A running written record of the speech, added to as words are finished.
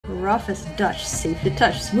Rough as Dutch, safe to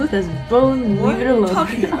touch, smooth as bone, What leave it are you alone.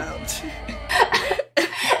 talking about?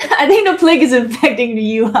 I think the plague is infecting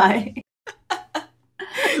the UI.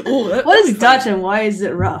 Ooh, What is Dutch and why is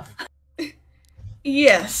it rough?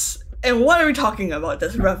 Yes, and what are we talking about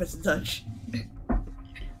that's rough as Dutch?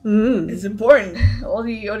 Mm. It's important. All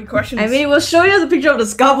the questions. I mean, we'll show you the picture of the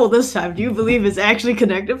scalpel this time. Do you believe it's actually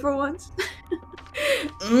connected for once?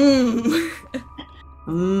 Mmm.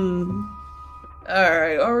 Mmm.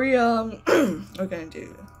 Alright, are we, what can I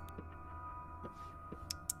do?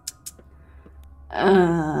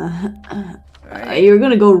 You're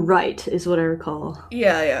gonna go right, is what I recall.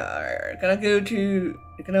 Yeah, alright.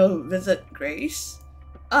 Gonna visit Grace?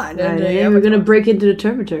 And then we're gonna break into the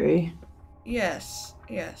dormitory. Yes.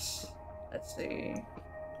 Let's see.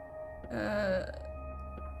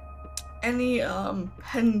 Any,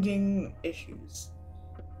 pending issues?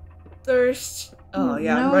 Thirst? Oh,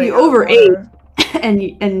 yeah, no, you overate. and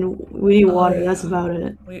we need water, yeah. That's about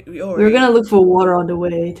it. We're gonna look for water on the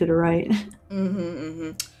way to the right.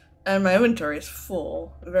 And my inventory is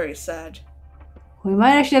full. Very sad. We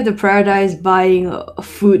might actually have to prioritize buying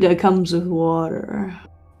food that comes with water.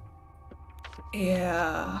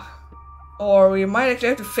 Yeah. Or we might actually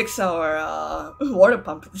have to fix our water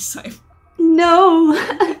pump this time. No!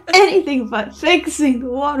 Anything but fixing the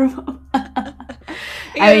water pump.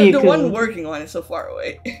 Yeah, I mean, the one working on is so far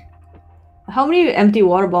away. How many empty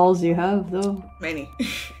water bottles do you have, though? Many.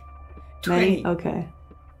 20? 20. Okay.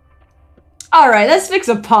 Alright, let's fix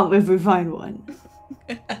a pump if we find one.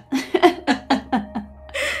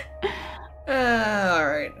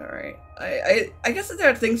 Alright. I guess that there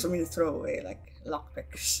are things for me to throw away, like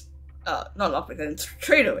lockpicks. Not lockpicks, I can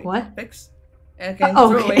trade away what? lockpicks. And I can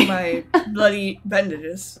throw away my bloody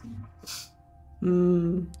bandages.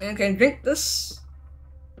 And I can drink this.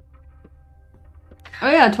 Oh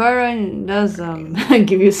yeah, Twilight does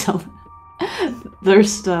give you some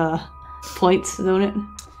thirst points, don't it?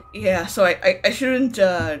 Yeah, so I shouldn't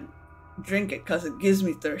drink it because it gives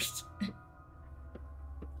me thirst.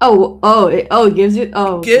 It gives you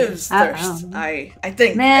it gives thirst. I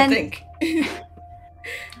think. Man. I think.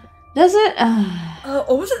 Does it?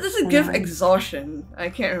 Or was it? Does it give exhaustion? I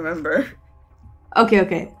can't remember.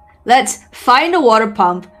 Okay. Let's find a water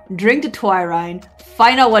pump, drink the Twirine,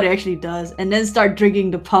 find out what it actually does, and then start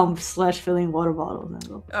drinking the pump / filling water bottles. And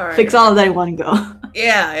we'll fix all of that in one go.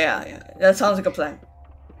 Yeah. That sounds like a plan.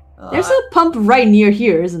 There's a pump right near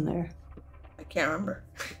here, isn't there? I can't remember.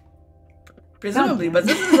 Presumably, but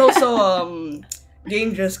this is also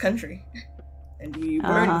dangerous country, and the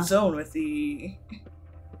burn zone with the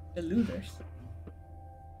looters.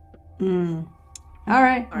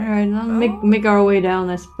 Alright. Let's make our way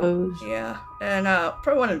down, I suppose. Yeah, and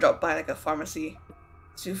probably want to drop by like a pharmacy,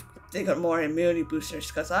 see if they got more immunity boosters,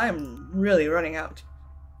 because I'm really running out.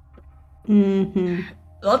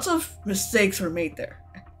 Lots of mistakes were made there.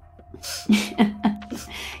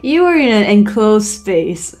 You were in an enclosed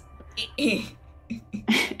space.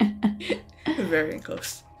 Very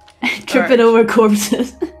enclosed. Tripping over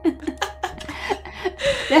corpses.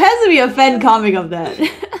 There has to be a fan comic of that.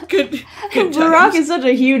 Good Barack is such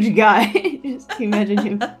a huge guy. Just imagine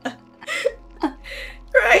him.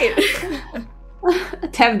 Right.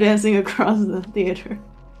 Tap dancing across the theater.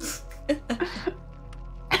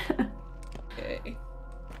 Okay.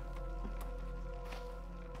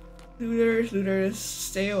 Looters,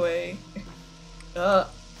 stay away.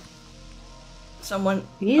 Someone.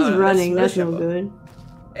 He's running. That's no good.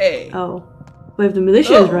 Hey. Oh, but if the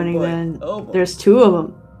militia is running, then there's two of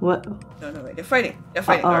them. What? No, wait. They're fighting.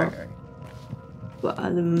 Alright.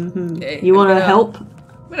 Okay, you want to help? I'm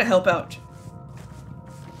gonna help out.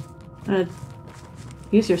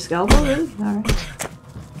 Use your scalpel, really? Alright.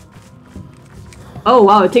 Oh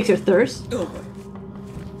wow, it takes your thirst. Oh boy.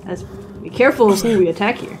 Be careful of who we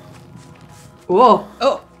attack here. Whoa.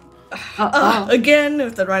 Oh. Again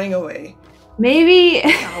with the running away. Maybe.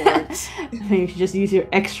 You should just use your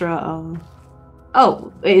extra.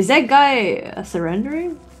 Oh, wait, is that guy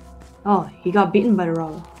surrendering? Oh, he got beaten by the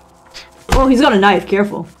robber. Oh, he's got a knife.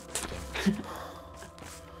 Careful.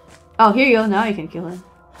 Oh, here you go. Now you can kill him.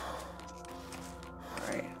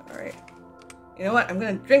 Alright. You know what? I'm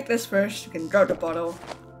gonna drink this first. You can drop the bottle.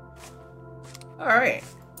 Alright.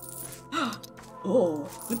 Oh.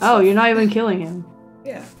 You're not even killing him.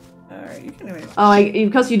 Yeah. Alright, you can have it. Oh,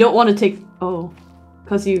 because you don't want to take. Oh,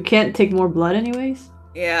 because you can't take more blood, anyways.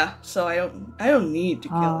 Yeah. So I don't need to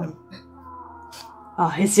kill him.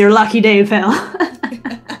 Oh, it's your lucky day, pal.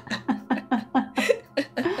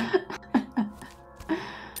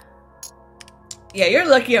 Yeah, you're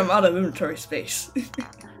lucky I'm out of inventory space.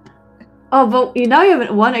 Oh, but you now you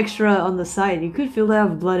have one extra on the side. You could fill that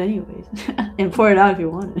with blood anyways. And pour it out if you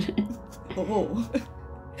wanted. Oh.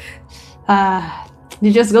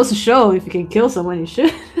 It just goes to show if you can kill someone, you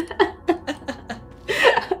should.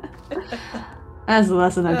 That's the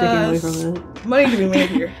lesson I'm taking away from it. Money to be made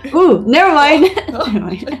here. Ooh, never mind! Never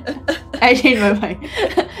mind. I changed my mind.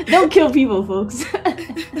 Don't kill people, folks.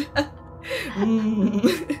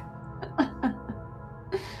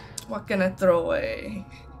 What can I throw away?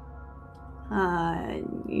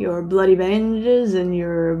 Your bloody bandages and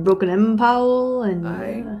your broken empowel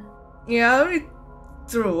and... Yeah, I already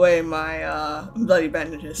threw away my bloody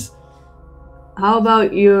bandages. How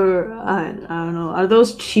about your... I don't know, are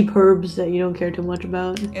those cheap herbs that you don't care too much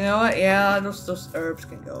about? You know what? Yeah, those herbs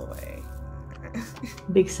can go away.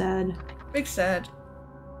 Big sad. Big sad.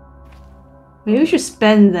 Maybe we should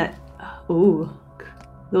spend that... Ooh.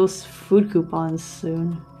 Those food coupons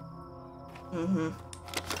soon.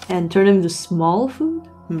 And turn them into small food?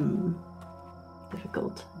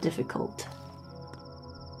 Difficult. Difficult.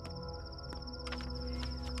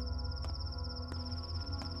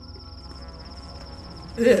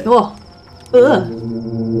 Ugh. Oh! Ugh!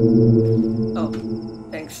 Oh,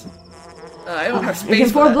 thanks. I don't have You space can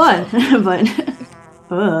for pour that, blood, so. but...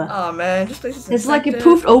 Ugh. Oh man, this place is It's like it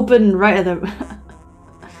infected. poofed open right at the...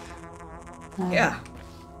 Yeah.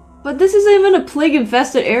 But this isn't even a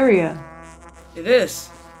plague-infested area. It is.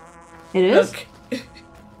 It is? Look.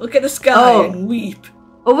 Look at the sky Oh. and weep.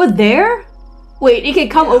 Over there? Wait, it can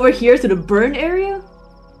come over here to the burned area?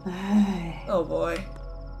 Oh boy.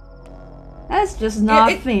 That's just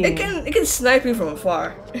not fair. It can snipe you from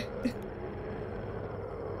afar.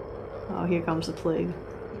 Oh, here comes the plague.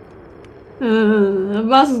 The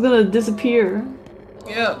boss is gonna disappear.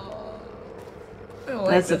 Yeah. I don't like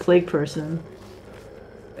That's the this. plague person.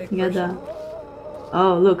 Big You got person. that?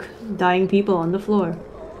 Oh, look. Dying people on the floor.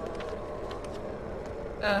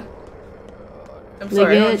 I'm Look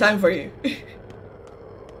sorry, I don't at- have time for you.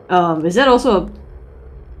 Is that also a...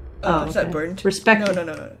 Oh, is that okay. burnt? Respect.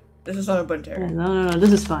 No. This is not a burnt area. No,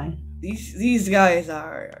 this is fine. These guys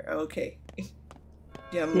are okay.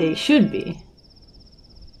 Yum. They should be.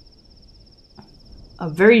 A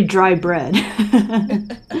very dry bread.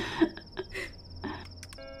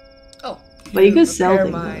 Oh. But you could sell repair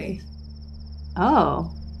things. my- at least.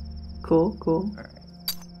 Oh. Cool.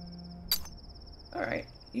 Alright.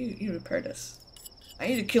 You repair this. I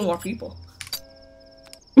need to kill more people.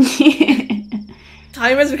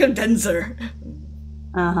 Time has become denser.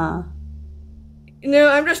 Uh-huh. You know,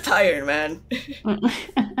 I'm just tired, man.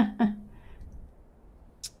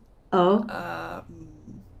 Oh?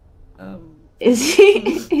 Is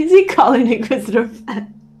he calling the Inquisitor fat?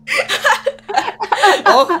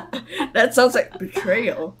 Oh, that sounds like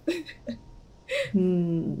betrayal.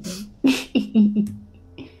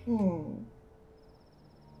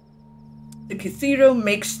 The cathedral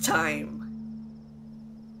makes time.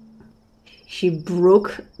 She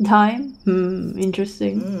broke time?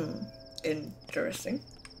 Interesting. Interesting.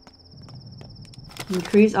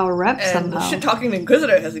 Increase our rep And somehow. the shit-talking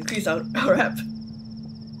Inquisitor has increased our rep.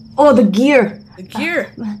 Oh, the gear! The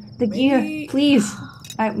gear! The Maybe- gear! Please!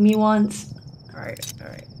 Me once. Alright.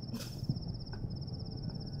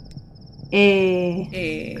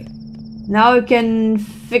 Eh. Now we can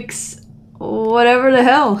fix whatever the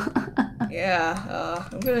hell. Yeah,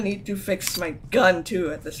 I'm gonna need to fix my gun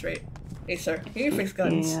too at this rate. Hey sir, can you fix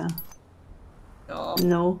guns? Yeah. No.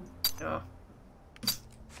 No. No.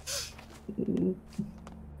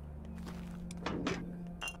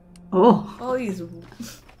 Oh, All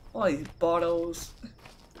these bottles.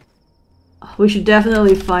 we should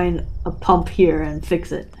definitely find a pump here and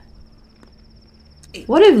fix it.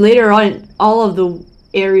 What if later on all of the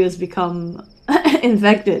areas become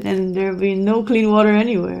infected and there'll be no clean water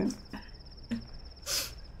anywhere?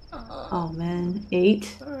 Oh man,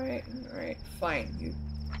 8? Alright, fine. You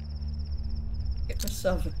get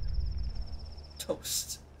yourself a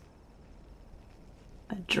toast.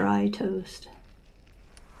 A dry toast.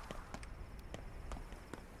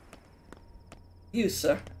 You,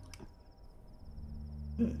 sir.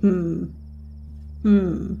 You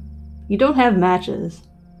don't have matches.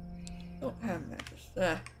 Don't have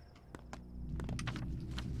matches.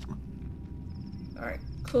 Alright,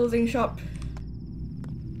 clothing shop.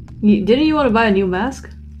 Didn't you want to buy a new mask?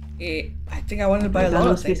 I think I wanted to buy a lot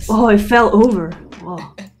of things. Oh, it fell over.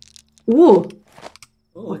 Oh. Ooh. Ooh.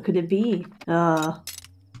 What could it be?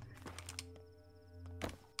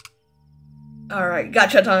 Alright,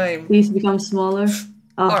 gotcha time. Please become smaller.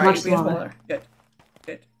 Oh, Alright, much be smaller. Good.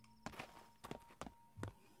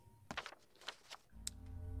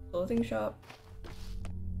 Clothing shop.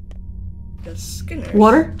 The Skinners.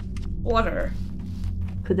 Water? Water.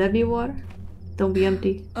 Could that be water? Don't be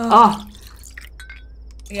empty. Oh.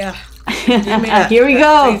 Yeah. Give me that. Here we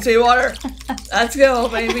go. Say water. Let's go,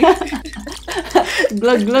 baby.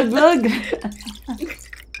 Glug glug glug.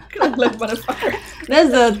 Glug glug, motherfucker. That's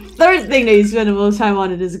the third thing that you spend the most time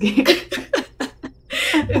on in this game.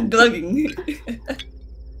 Glugging.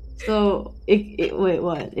 So wait,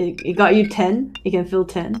 what? It got you 10? You can fill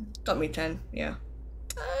 10? Got me 10. Yeah.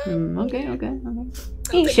 Okay.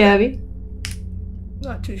 Ain't shabby.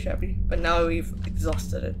 Not too shabby, but now we've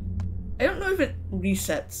exhausted it. I don't know if it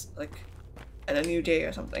resets, like, at a new day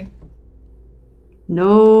or something.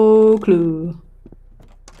 No clue.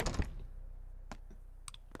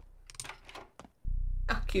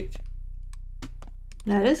 Ah, cute.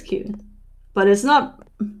 That is cute. But it's not...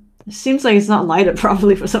 It seems like it's not lighted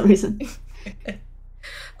properly for some reason.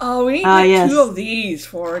 Oh, we need like yes. 2 of these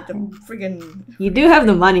for the friggin... You do have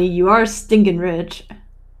the money. You are stinking rich.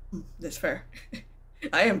 That's fair.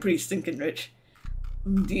 I am pretty stinking rich.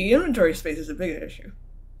 The inventory space is a bigger issue.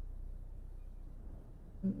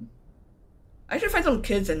 I should find some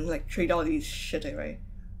kids and like trade all these shit away.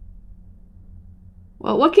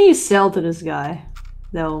 Well, what can you sell to this guy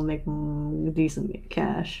that will make decent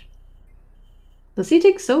cash? Does he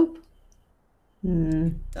take soap?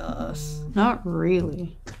 Does. Not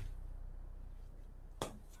really.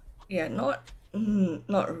 Yeah, not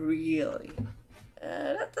really.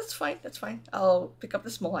 That's fine. That's fine. I'll pick up the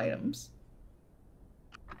small items.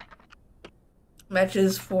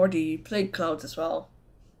 Matches for the plague clouds as well.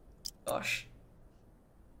 Gosh.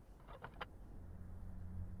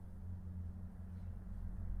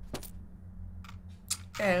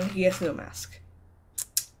 And he has no mask.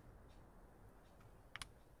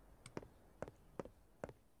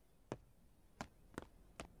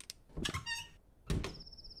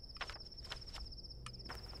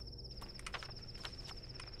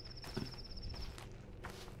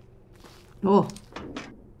 Oh.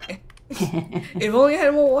 If only I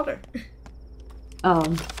had more water.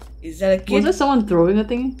 Is that a kid? Was there someone throwing a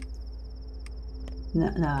thingy?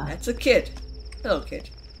 Nah. That's a kid. Hello, kid.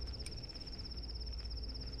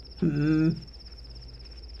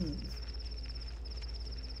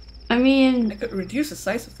 I mean... I could reduce the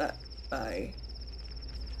size of that by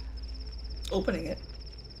opening it.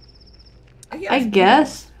 I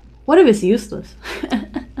guess. What if it's useless?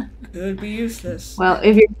 Could be useless. Well,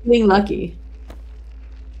 if you're feeling lucky.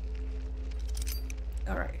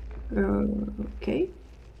 Alright. Okay.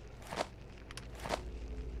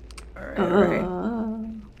 Alright.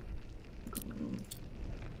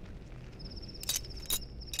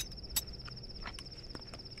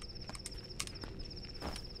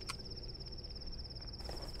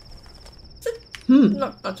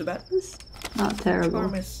 Not too bad. Not terrible.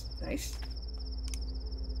 Charm is nice.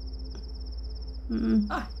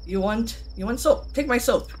 Ah, you want soap? Take my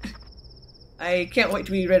soap. I can't wait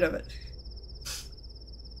to be rid of it.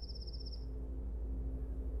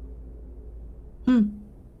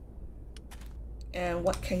 And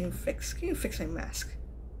what can you fix? Can you fix my mask?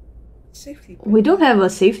 Safety pin. We don't have a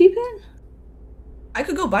safety pin? I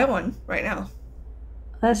could go buy one right now.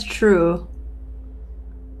 That's true.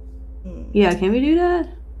 Yeah, can we do that?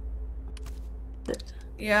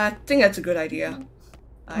 Yeah, I think that's a good idea.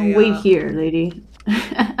 Wait here, lady.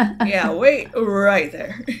 Yeah, wait right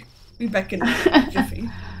there. Be back in a jiffy.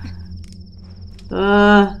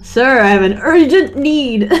 Sir, I have an urgent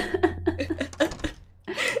need.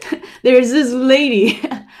 There's this lady.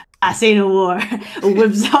 I say no more.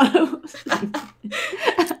 Whips out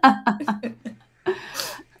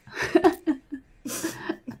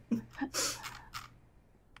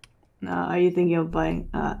Are you thinking of buying?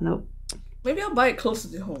 Nope. Maybe I'll buy it closer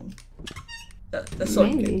to home. That's so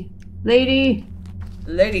Maybe. Lady.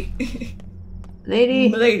 Lady. Lady.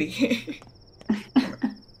 Lady.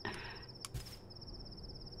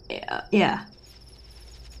 Yeah.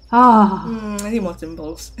 Ah. I need more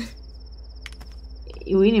symbols.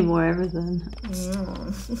 We need more everything.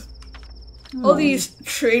 All these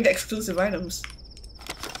trade exclusive items.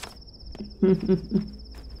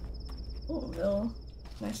 Oh no.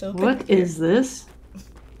 Nice little What is this?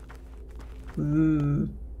 We've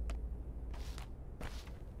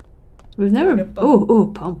never.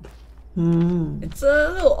 Oh, pump. It's a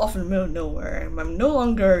little off in the middle of nowhere, and I'm no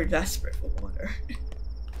longer desperate for water.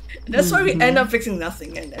 That's why we end up fixing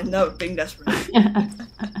nothing and end up being desperate.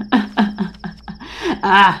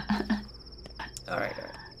 Alright.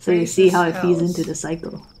 So you see how it feeds into the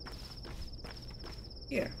cycle.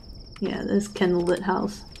 Here. Yeah, this candlelit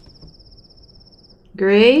house.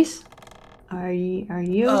 Grace? Are you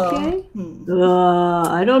okay?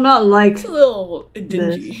 I do not like it's a little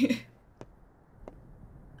dingy.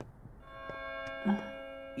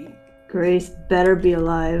 Grace better be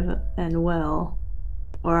alive and well,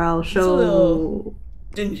 or I'll It's a show. little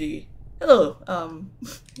dingy. Hello,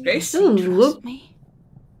 Grace. Doesn't look. Me,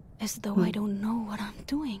 as though I don't know what I'm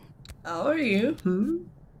doing. How are you?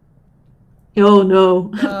 Oh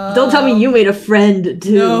no! Don't tell me you made a friend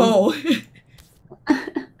too. No.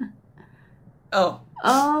 Oh.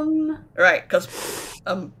 Right, because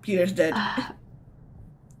Peter's dead.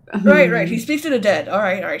 Right. He speaks to the dead. All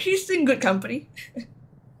right. She's in good company.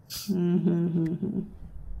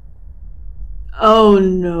 Oh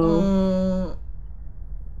no.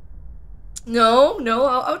 No.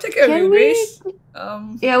 I'll take care of you, Grace.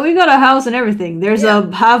 Yeah, we got a house and everything. There's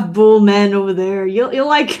a half bull man over there. You'll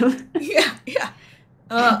like him. Yeah.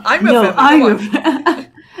 I'm your family. I'm your family.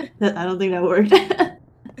 I don't think that worked.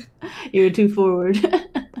 You're too forward.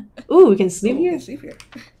 Ooh, we can sleep here? Sleep here.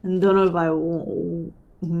 And don't know if I won't.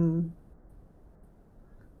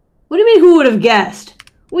 What do you mean, who would have guessed?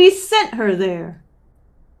 We sent her there.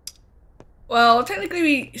 Well, technically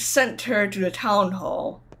we sent her to the town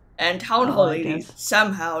hall. And town hall lady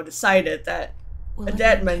somehow decided that a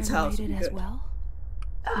dead man's house would be good. Well?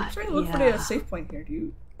 I'm trying to look for the save point here.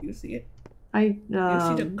 Do you see it? You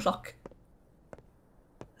see the clock?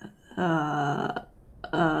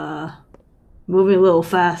 Moving a little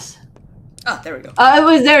fast. Ah, there we go.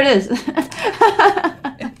 There it is.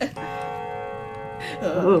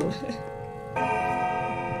 Oh.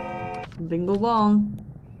 Bingo bong.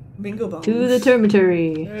 Bingo bong. To the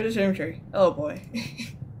termitory. To the termitory. Oh boy.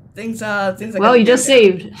 things are well, you just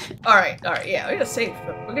saved. Alright, yeah, we just saved,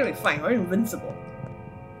 but we're gonna be fine, we're invincible.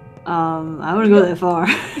 I wouldn't go that far.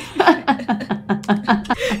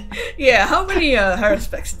 Yeah, how many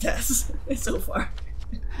Haruspex deaths so far?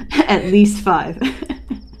 At least 5.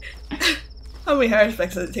 How many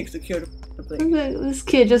Haruspex does it take to cure the plague? This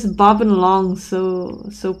kid just bopping along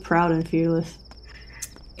so proud and fearless.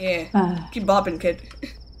 Yeah. Keep bopping, kid.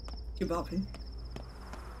 Keep bopping.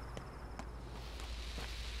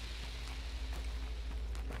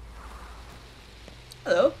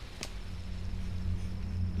 Hello.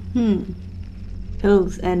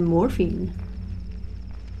 Pills and morphine.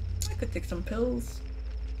 I could take some pills.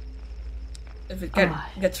 If it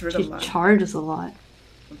gets rid of my charges a lot.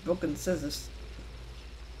 broken scissors.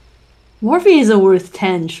 Morphine isn't worth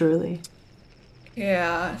 10, surely.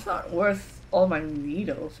 Yeah, it's not worth all my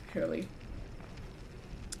needles, surely.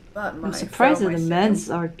 But I'm surprised that the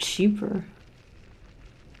meds are cheaper.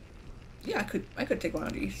 Yeah, I could take one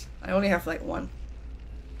of these. I only have like one.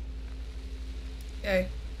 Yay.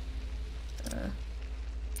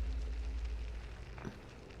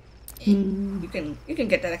 You can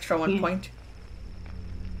get that extra 1 point.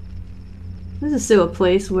 This is still a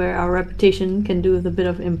place where our reputation can do with a bit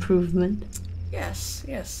of improvement. Yes.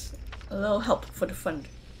 A little help for the fund.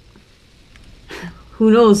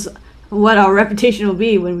 Who knows what our reputation will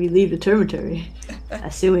be when we leave the termitory.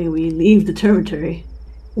 Assuming we leave the termitory.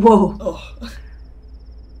 Whoa. Oh.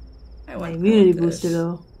 My immunity booster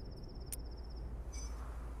though.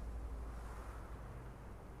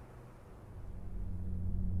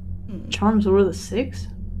 Charms worth a 6?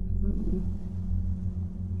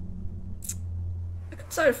 I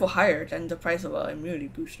could sell it for higher than the price of an immunity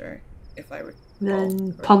booster, if I recall.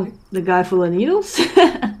 Then pump the guy full of needles?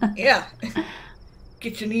 Yeah.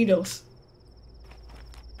 Get your needles.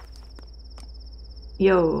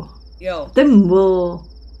 Yo. Thimble.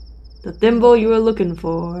 The thimble you were looking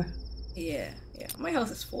for. Yeah. My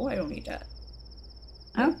house is full, I don't need that.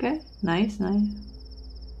 Okay. Nice.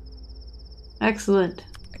 Excellent.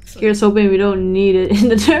 Here's hoping we don't need it in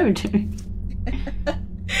the termitory.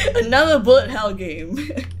 Another bullet hell game.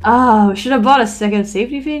 Should have bought a second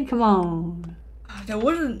safety pin? Come on. There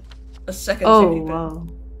wasn't a second safety pin. Wow.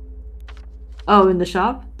 Oh, in the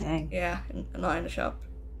shop? Dang. Yeah, not in the shop.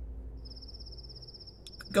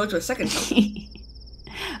 Go to a second shop.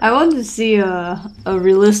 I want to see a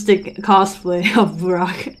realistic cosplay of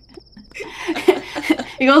Burak.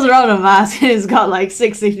 He goes around a mask and he's got like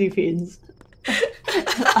 6 safety pins.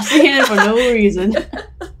 I see it for no reason.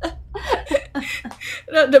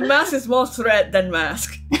 The mask is more thread than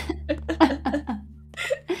mask.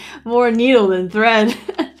 More needle than thread.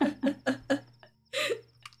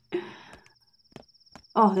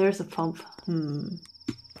 Oh, there's a pump.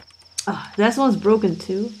 This one's broken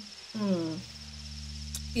too.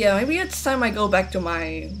 Yeah, maybe it's time I go back to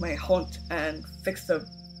my haunt and fix the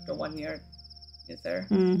one here. Is there?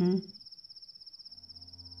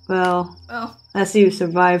 Well, let's see you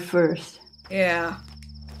survive first. Yeah.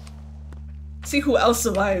 See who else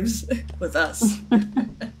survives with us.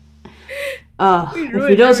 If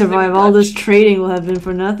we don't survive, all this trading will have been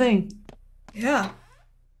for nothing. Yeah.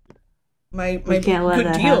 My we can't let good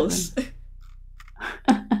that deals. Happen.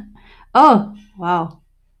 Oh, wow.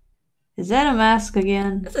 Is that a mask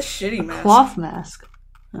again? That's a shitty mask. Cloth mask.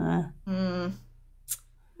 No,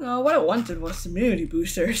 what I wanted was immunity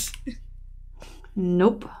boosters.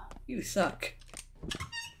 Nope. You suck.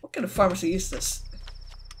 What kind of pharmacy is this?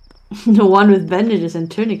 The one with bandages and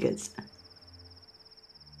tourniquets.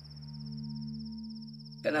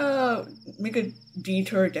 Gonna make a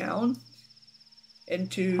detour down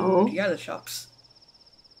into the other shops.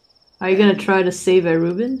 Are you gonna try to save at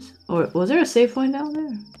Rubens? Or was there a save point down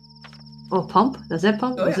there? Oh, pump? Does that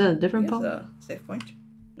pump? Oh, Is that a different pump? A save point.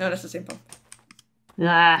 No, that's the same pump.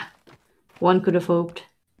 Nah. One could have hoped.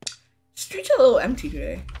 Streets are a little empty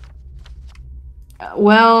today.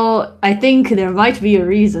 Well, I think there might be a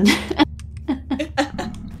reason.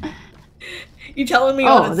 You telling me?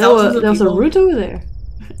 Oh, there was a root over there.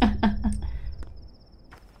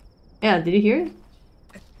 Yeah, did you hear it?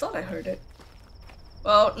 I thought I heard it.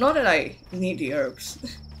 Well, not that I need the herbs.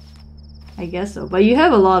 I guess so, but you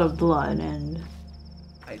have a lot of blood, and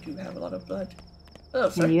I do have a lot of blood. Oh,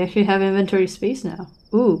 sorry. And you actually have inventory space now.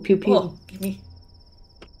 Ooh, pew pew. Oh, give me.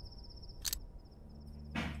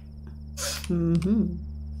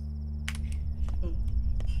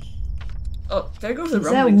 Oh, there goes the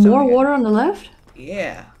rumbling. Is that more water on the left?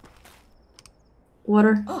 Yeah.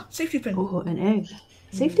 Water. Oh, safety pin. Oh, an egg.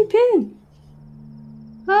 Safety pin.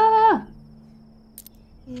 Ah.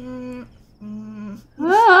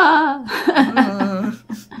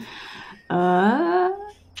 Ah.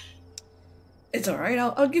 It's alright,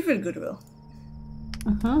 I'll give it a goodwill.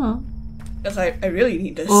 Uh-huh. Because I really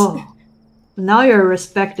need this. Oh. Now your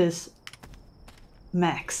respect is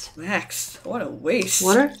maxed. Maxed. What a waste.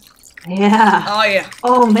 Water? Yeah. Oh, yeah.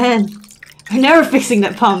 Oh, man. We're never fixing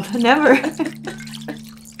that pump. Never.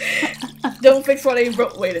 Don't fix what I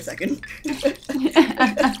broke. Wait a second.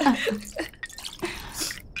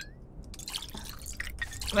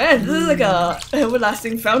 Man, this is like a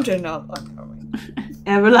everlasting fountain now. Oh, never mind.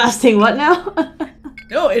 Everlasting what now?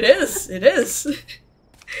 No, it is. It is.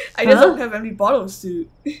 I just don't have empty bottles to.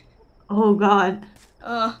 Oh god.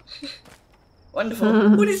 Wonderful.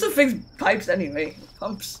 Who needs to fix pipes anyway?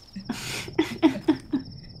 Pumps.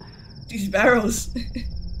 These barrels.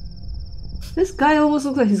 This guy almost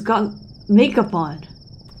looks like he's got makeup on.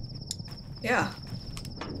 Yeah.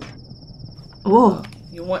 Whoa.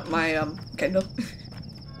 You want my candle?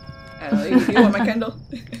 You want my candle?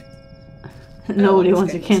 Nobody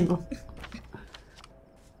wants your candle.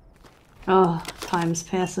 Oh, time's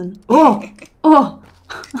passing. Oh! Oh!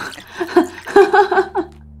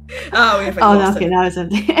 Oh, we have okay, now it's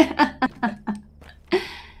empty.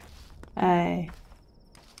 Hey.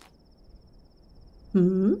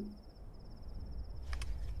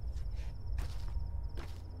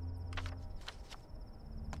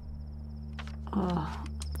 Oh.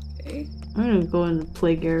 Okay. I'm gonna go in the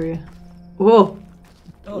plague area. Whoa!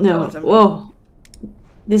 Oh, No, whoa!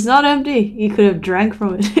 It's not empty! You could have drank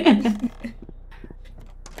from it.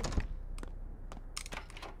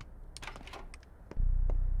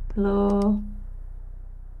 Hello?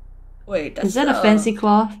 Wait, that's Is that a fancy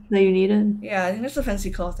cloth that you needed? Yeah, I think that's a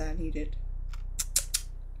fancy cloth that I needed.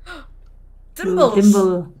 Thimbles! Ooh,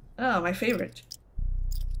 thimble. Oh, my favorite.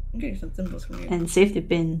 I'm getting some thimbles from you. And safety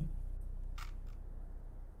pin.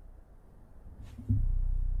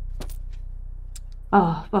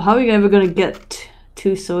 Oh, but how are you ever gonna get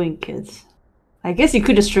 2 sewing kits? I guess you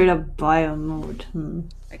could just straight up buy a mode.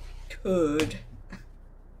 I could.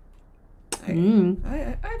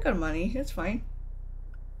 I got money. It's fine.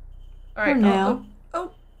 Alright, now.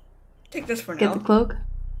 Oh, take this for now. Get the cloak?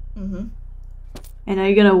 And are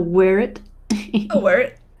you gonna wear it? I'll wear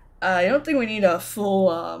it. I don't think we need a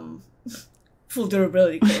full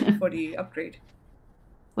durability kit for the upgrade.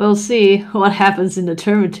 We'll see what happens in the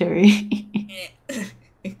termitary.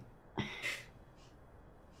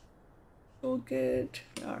 Oh, good.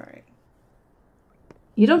 Alright.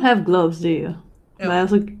 You don't have gloves, do you? No.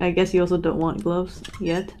 But I guess you also don't want gloves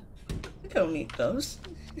yet. I don't need gloves.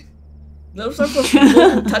 Gloves are for people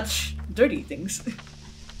who touch dirty things.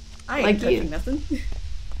 I ain't touching nothing.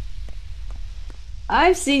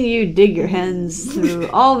 I've seen you dig your hands through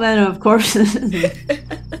all manner of corpses.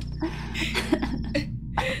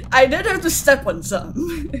 I did have to step on some.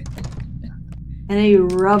 And then you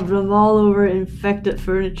rub them all over infected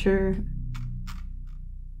furniture.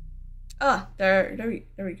 Ah, there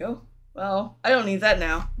we go. Well, I don't need that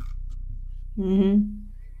now.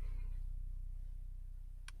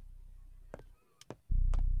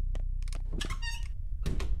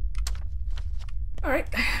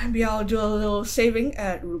 Alright, maybe I'll do a little saving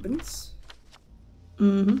at Rubens.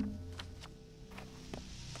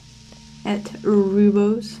 At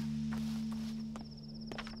Rubos.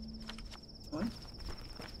 on.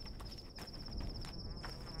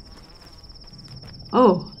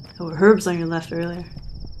 Oh, there were herbs on your left earlier.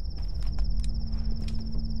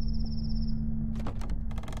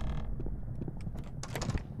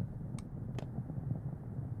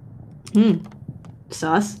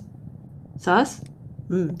 Sus? Sus?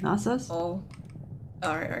 Not sus? Oh.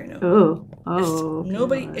 Alright, no. Oh. There's Okay,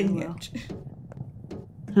 nobody well, in well.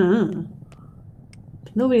 yet.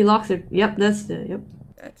 Nobody locks it. Yep, that's the. Yep.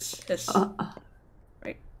 That's his.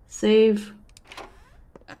 Right. Save.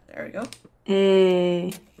 There we go.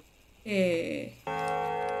 Hey. Hey.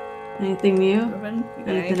 Anything new? Ruben, you got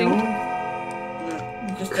Anything anything? old?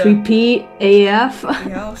 No. Just Creepy AF. a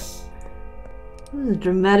house. This is a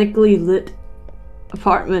dramatically lit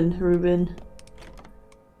apartment, Ruben.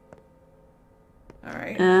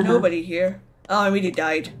 Alright. Nobody here. Oh, I mean, he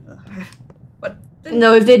died. But then,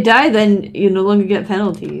 No, if they die, then you no longer get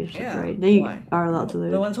penalties, yeah, right? Then you why? are allowed to No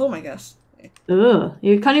live. one's home, I guess. Ugh,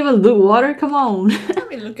 you can't even loot water? Come on. Let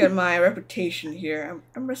me look at my reputation here.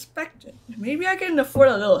 I'm respected. Maybe I can afford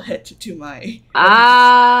a little hit to my. I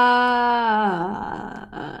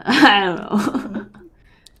don't know.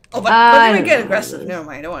 Oh, but then we get aggressive. Never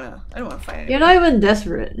mind. I don't wanna fight anyone. You're not even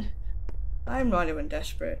desperate. I'm not even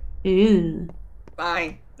desperate. Ew.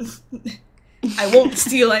 Fine. I won't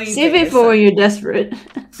steal anything. Save it for when you're desperate.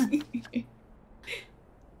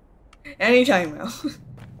 Anytime now.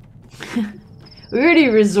 We already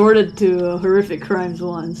resorted to horrific crimes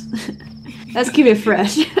once. Let's keep it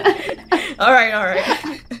fresh. Alright.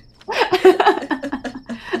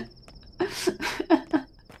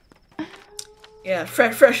 Yeah,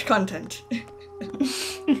 fresh content.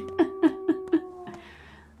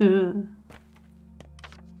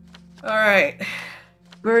 Alright.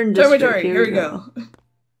 Burn Dormitory, here we go.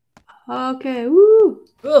 Okay, woo!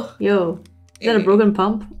 Oh, Yo, is that a broken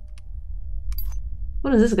pump?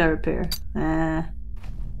 What does this guy repair?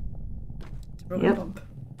 broken pump.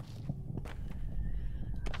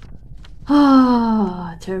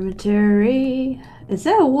 Ah, dormitory. Is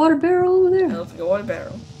that a water barrel over there? That looks like a water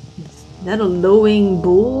barrel. Is that a lowing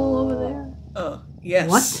bull over there? Oh, yes.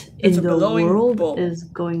 What It's in a the blowing world bull. is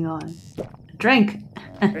going on? Drink.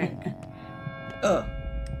 Drink.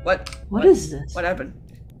 What is this? What happened?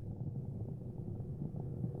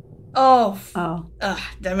 Oh. Oh.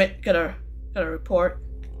 Damn it. Gotta report.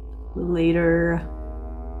 Later.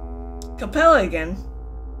 Capella again.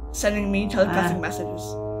 Sending me telepathic messages.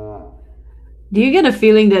 Do you get a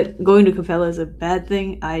feeling that going to Capella is a bad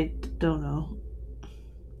thing? I don't know.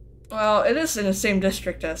 Well, it is in the same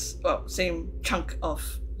district as, well, same chunk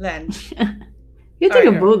of land. You take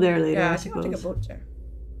a boat there later. Yeah, I think I'll take a boat there.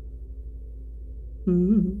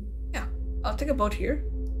 Yeah, I'll take a boat here.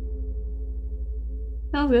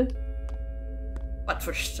 Sounds good. But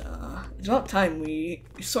first, it's about time we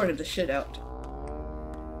sorted the shit out.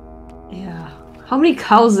 Yeah. How many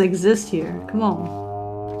cows exist here? Come on.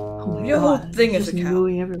 Oh my Your god. whole thing is just a cow.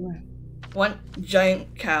 Moving everywhere. One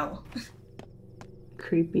giant cow.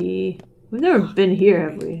 Creepy. We've never been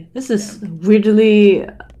here, have we? This is weirdly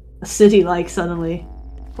city-like suddenly.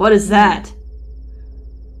 What is that?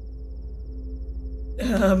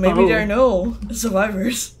 Maybe there are no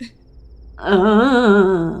survivors.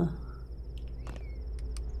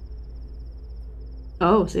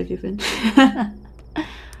 Oh, safety fin.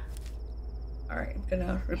 Alright, I'm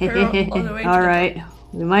gonna repair all the way to Alright,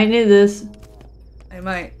 we might need this. I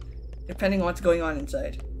might, depending on what's going on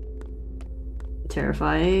inside.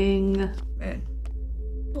 Terrifying. Man.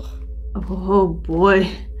 Oh boy.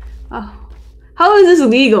 Oh. How is this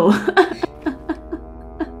legal?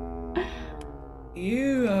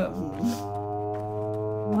 You,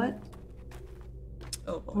 What?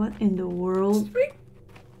 Oh boy. What in the world?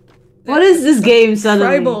 What is this game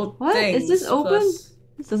suddenly? Tribal What? Is this open? plus-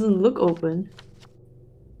 This doesn't look open.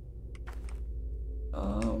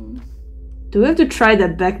 Do we have to try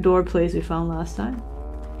that backdoor place we found last time?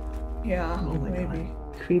 Yeah, Oh my maybe.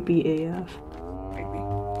 god. Creepy AF. Maybe.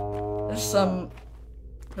 There's some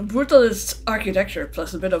brutalist architecture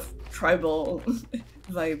plus a bit of tribal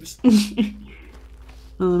vibes.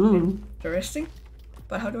 Interesting.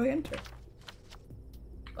 But how do I enter?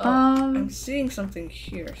 Oh, I'm seeing something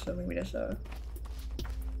here, so maybe that's a...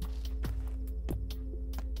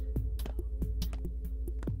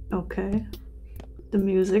 Okay. The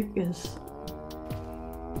music is...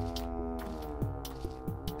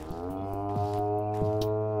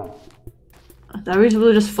 Are we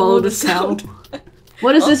supposed to just follow the this cow? sound.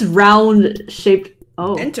 What is this round shaped...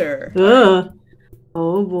 Oh. Enter. Ugh.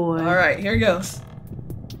 Oh boy. Alright, here goes.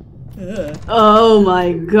 Ugh. Oh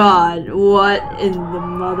my god. What in the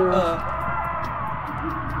mother of...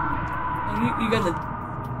 You got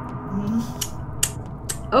the...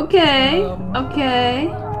 Okay. Okay.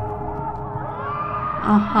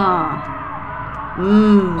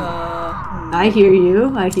 I hear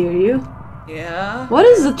you. I hear you. Yeah. What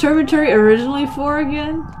is the Termitory originally for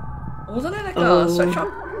again? Wasn't it like a sweatshop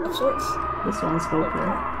of sorts? This one's open.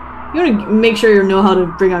 You want to make sure you know how to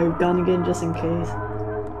bring out your gun again, just in case.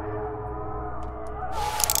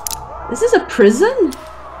 Is this a prison?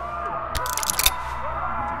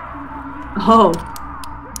 Oh,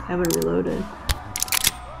 I haven't reloaded.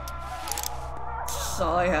 That's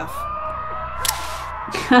all I have.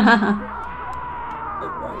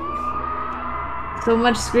 So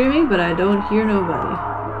much screaming, but I don't hear nobody.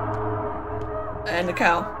 And the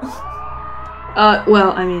cow.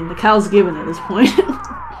 Well, I mean, the cow's given at this point.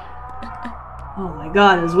 Oh my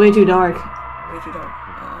god, it's way too dark. Way too dark.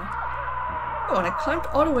 Oh, and I climbed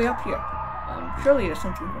all the way up here. Surely there's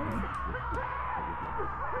something for me.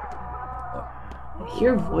 I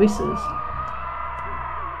hear voices.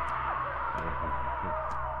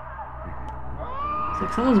 It's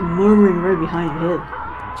like someone's murmuring right behind your head.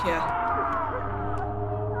 Yeah.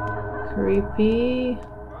 Creepy.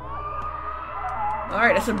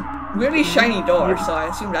 Alright, it's a really shiny door, so I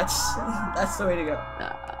assume that's the way to go.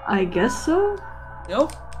 I guess so? No?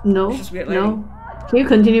 No. It's just weird no. lighting. Can you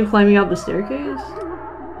continue climbing up the staircase?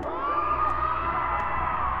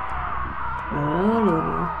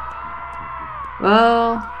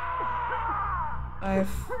 Well, I've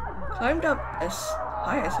climbed up as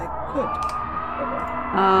high as I could.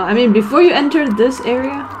 I mean, before you entered this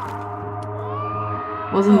area,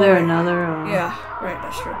 wasn't there another? Yeah, right,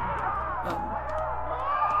 that's true.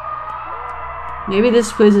 Maybe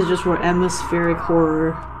this place is just for atmospheric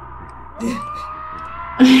horror.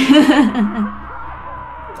 I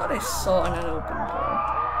thought I saw another open door.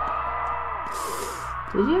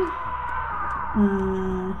 Did you?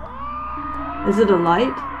 Is it a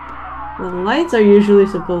light? The lights are usually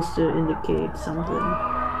supposed to indicate something.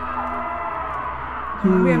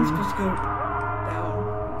 Maybe I'm supposed to go down.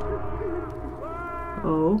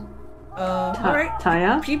 Oh. Alright.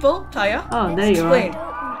 Taya? People, Taya. Oh, there you Explain.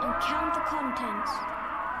 are. And count the contents.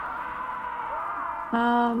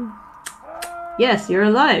 Yes, you're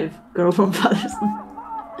alive, girl from Father's Land.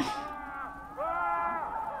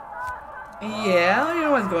 Yeah, you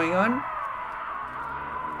know what's going on.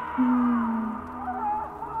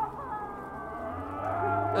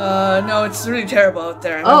 No, it's really terrible out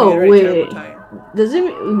there. I'm having a really terrible time. Does it?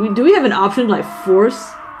 Do we have an option to like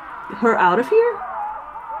force her out of here?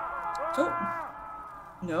 So,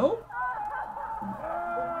 no.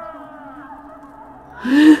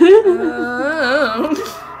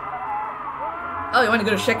 Oh, you want to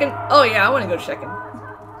go to Shekin? Oh yeah, I want to go to Shekin.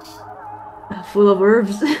 Full of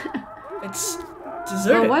herbs. It's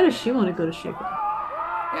deserted. Well, why does she want to go to Chicago?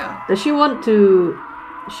 Yeah. Does she want to?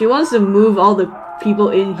 She wants to move all the people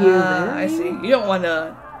in here. There. I see. You don't want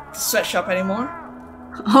a sweatshop anymore.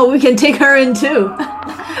 Oh, we can take her in too.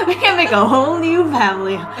 We can make a whole new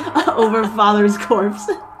family over father's corpse.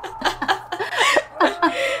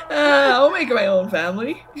 I'll make my own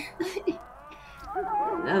family.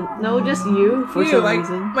 No, just you for some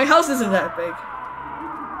reason. My house isn't that big.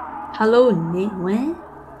 Hello, Nick.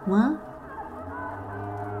 What?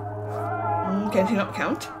 Can she not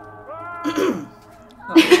count?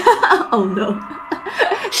 Oh no.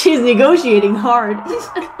 She's negotiating hard.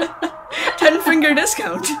 10-finger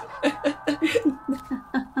discount.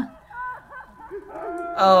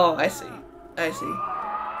 Oh, I see. I see.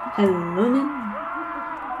 Hello, Nick.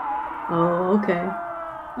 Oh, okay.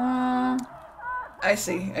 I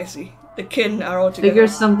see. I see. The kin are all together. Figure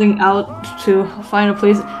something out to find a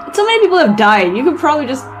place. So many people have died. You could probably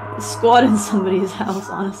just squat in somebody's house,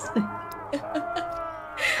 honestly.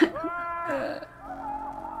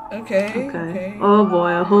 Okay. Oh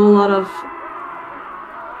boy, a whole lot of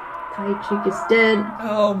Kaichik is dead.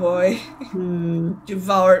 Oh boy.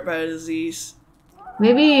 Devoured by a disease.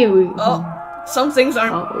 Maybe we. Oh, some things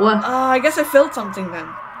aren't. Oh, what? I guess I filled something then.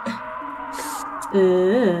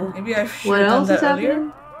 Maybe I should have done that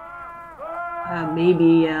earlier.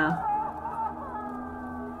 Maybe, yeah.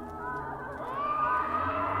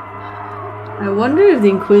 I wonder if the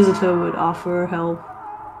Inquisitor would offer help.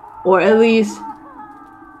 Or at least...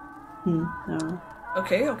 I don't know.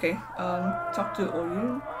 Okay. Talk to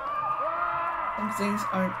Oyu. Some things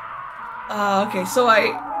aren't... okay, so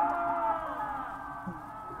I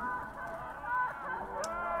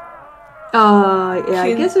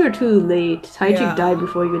guess we were too late. Taichik died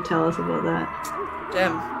before you could tell us about that.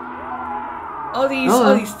 Damn. All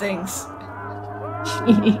these things.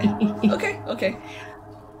 Okay.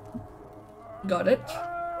 Got it.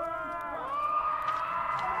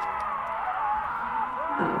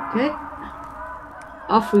 Okay.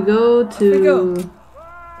 off we go to... we go.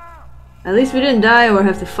 At least we didn't die or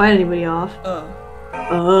have to fight anybody off.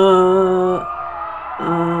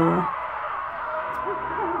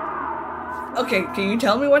 Okay, can you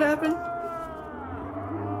tell me what happened?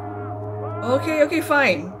 Okay,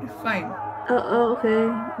 fine. Okay.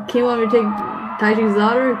 King want me to take Taichi's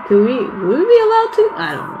daughter? Would we be allowed to?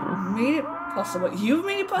 I don't know. Made it possible. You've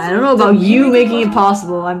made it possible? I don't know about you making it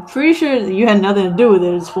possible. I'm pretty sure that you had nothing to do with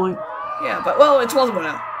it at this point. Yeah, but well, it's possible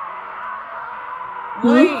now.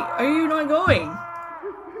 Why are you not going?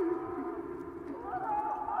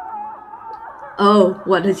 Oh,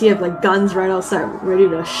 what? Does he have like guns right outside ready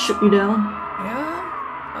to shoot you down?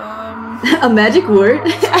 Yeah? A magic word?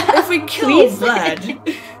 If we kill Vlad.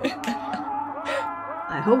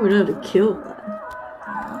 I hope we don't have to kill Vlad.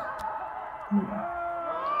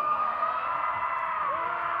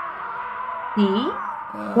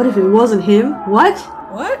 What if it wasn't him? What?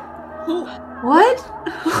 What? Who? What?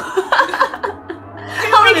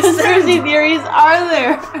 How many conspiracy theories are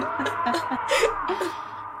there?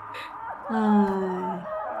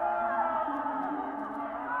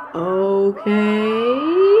 Okay.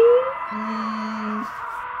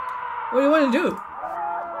 What do you want to do?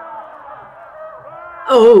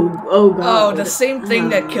 Oh god. Oh, the same thing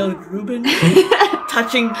that killed Ruben?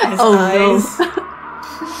 Touching his eyes. No.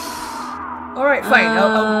 Alright, fine.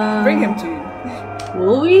 I'll bring him to you.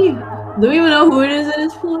 Will we? Do we even know who it is at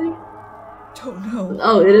this point? Don't know.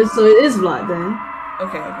 Oh, it is. So it is Vlad then.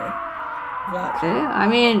 Okay. Vlad. Okay. I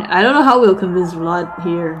mean, I don't know how we'll convince Vlad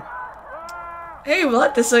here. Hey,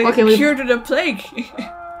 Vlad, this is a cure to the plague.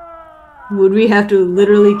 Would we have to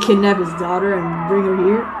literally kidnap his daughter and bring her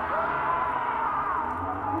here?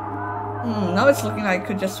 Now it's looking like I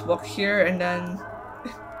could just walk here and then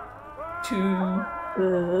to.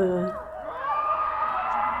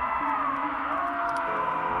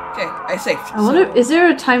 Okay, I saved. I wonder, is there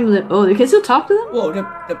a time limit? Oh, they can still talk to them? Whoa,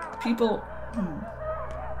 the people...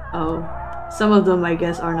 Oh, some of them, I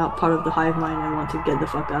guess, are not part of the hive mind and want to get the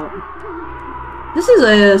fuck out. This is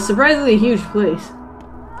a surprisingly huge place.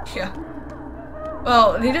 Yeah.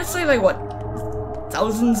 Well, they did say, like, what?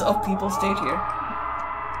 Thousands of people stayed here.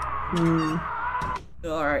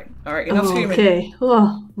 Alright, enough screaming. Okay,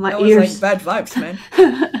 oh, my that ears. was, like, bad vibes, man.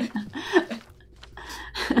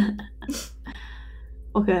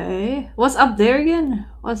 Okay, what's up there again?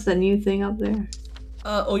 What's the new thing up there?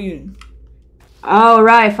 Oyun. Oh,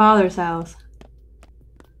 right, father's house.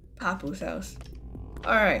 Papu's house.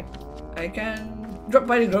 Alright, I can drop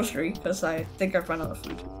by the grocery, because I think I've run out of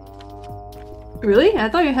food. Really? I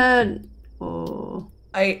thought you had... Oh...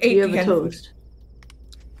 I ate you have a toast.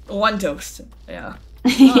 Food. One toast, yeah.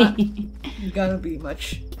 Not gonna be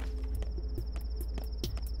much.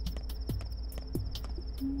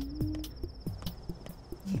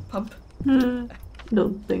 Pump?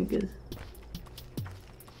 Don't think it.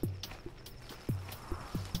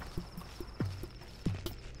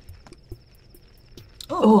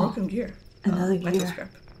 Oh, broken gear. Another gear. Metal scrap.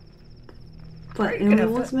 But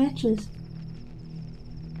everyone wants matches.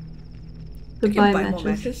 Goodbye, matches. More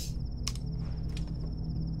matches.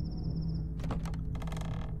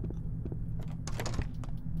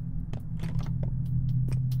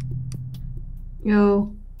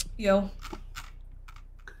 Yo.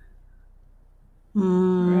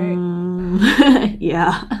 Right.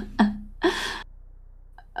 Yeah.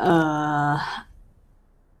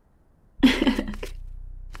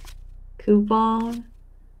 Coupon.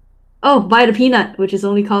 Oh, buy the peanut, which is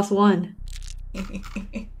only cost 1.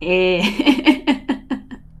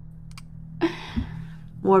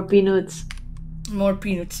 More peanuts. More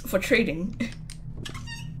peanuts for trading.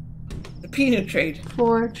 The peanut trade.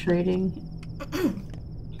 For trading.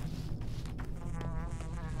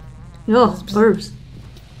 Oh, herbs.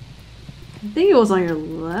 I think it was on your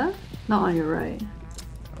left, not on your right.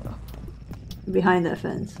 Behind that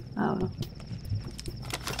fence. I don't know.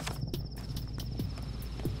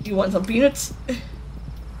 You want some peanuts?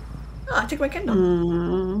 Ah, take my candle.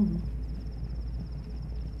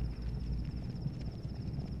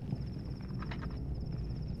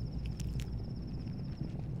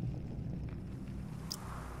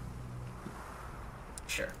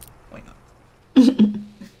 Sure, why not?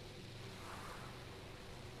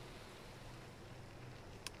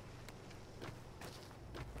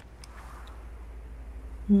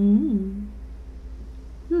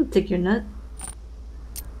 Take your nut.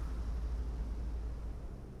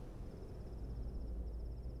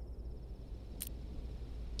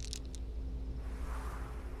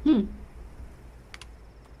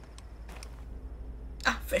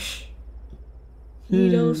 Ah, fish.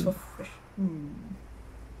 Needles for fish.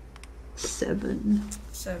 7.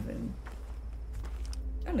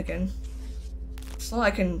 And again, so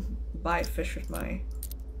I can buy fish with my. I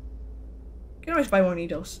can always buy more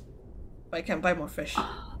needles, but I can't buy more fish.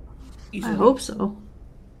 Easily. I hope so.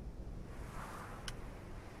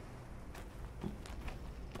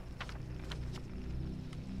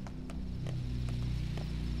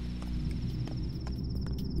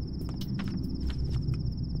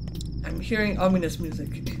 I'm hearing ominous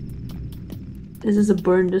music. Is this a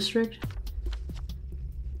burn district?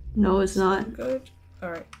 No, it's not. Good.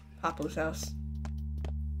 Alright. Papo's house.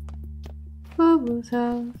 Papo's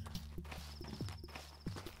house.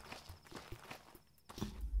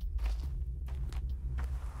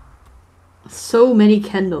 So many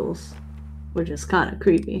candles, which is kind of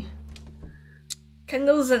creepy.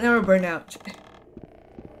 Candles that never burn out.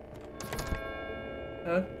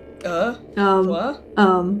 What?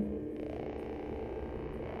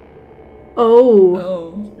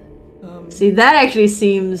 Oh. See, that actually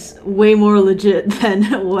seems way more legit than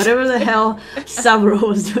whatever the hell Saburo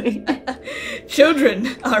was doing.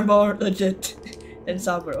 Children are more legit than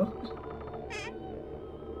Saburo.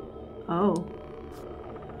 Oh.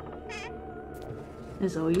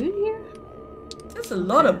 Is Oyun here? That's a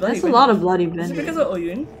lot of bloody. That's a lot of bloody vendors. Is it because of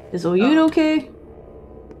Oyun? Is Oyun okay?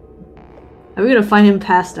 Are we gonna find him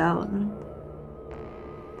passed out?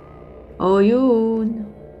 Oyun.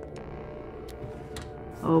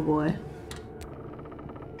 Oh boy.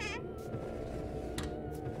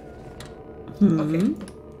 Okay.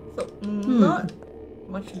 So, not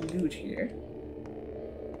much loot here.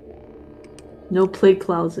 No plague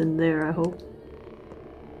clouds in there, I hope.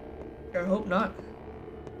 I hope not.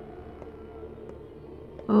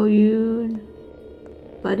 Oyun.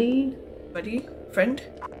 Buddy? Buddy? Friend?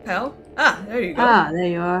 Pal? Ah, there you go. Ah, there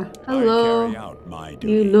you are. Hello. I carry out my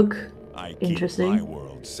duty. You look I keep interesting. my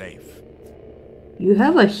world safe. You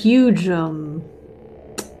have a huge,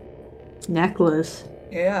 necklace.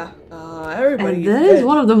 Yeah, everybody. And that is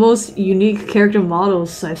one of the most unique character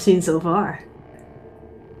models I've seen so far.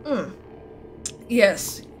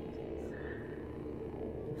 Yes.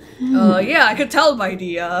 Yeah, I could tell by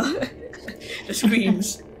the, the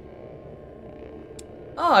screams.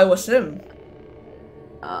 Oh, it was him.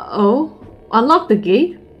 Oh? Unlock the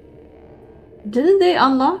gate? Didn't they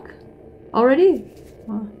unlock already?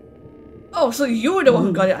 Oh, so you were the one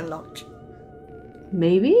who got it unlocked.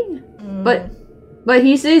 Maybe? But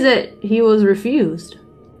he says that he was refused.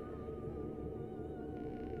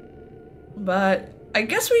 But I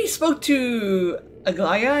guess we spoke to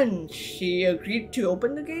Aglaya and she agreed to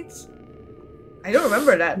open the gates? I don't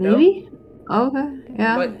remember that, Maybe? Oh, okay,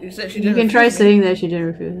 yeah. But you said she You didn't can try refuse me. saying that she didn't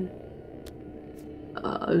refuse it.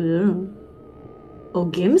 I don't know. Oh,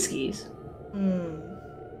 Gimskis.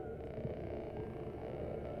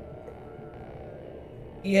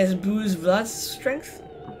 He has Boo's blood strength?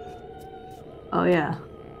 Oh, yeah.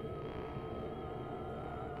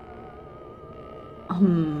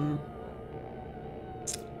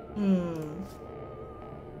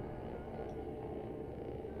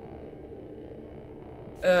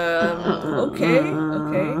 Okay.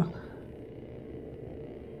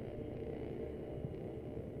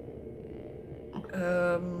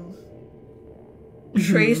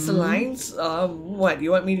 Trace the lines? What, do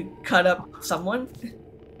you want me to cut up someone?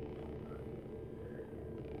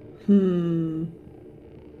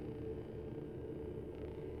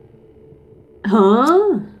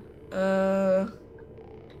 Huh?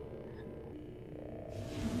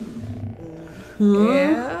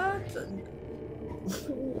 Yeah?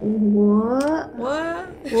 What? What?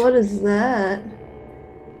 What is that?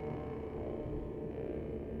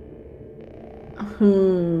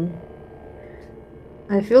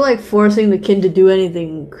 I feel like forcing the kid to do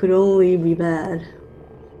anything could only be bad.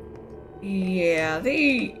 Yeah,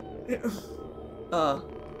 they...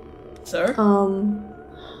 Sir?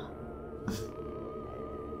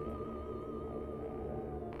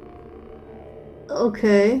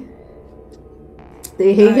 Okay.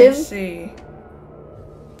 They hate him? I see.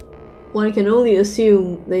 One can only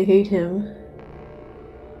assume they hate him.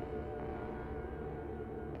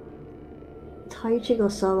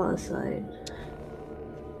 Taichi Sama aside.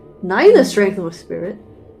 Neither strength nor spirit.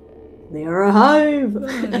 They are a hive!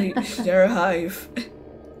 They're a hive.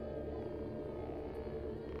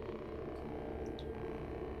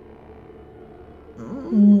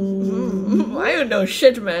 I don't know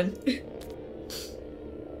shit, man.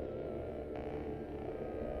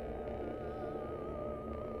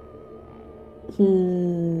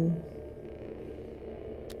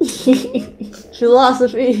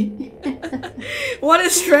 Philosophy. What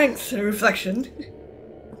is strength? Reflection.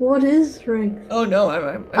 What is strength? Oh no,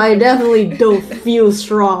 I definitely don't feel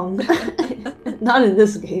strong. Not in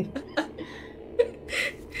this game.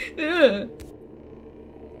 Ugh.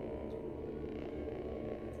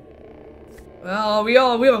 Well, we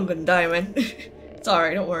all gonna die, man. It's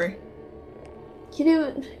alright, don't worry. You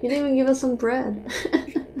didn't even give us some bread.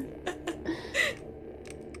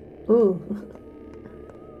 Ooh.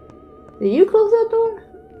 Did you close that door?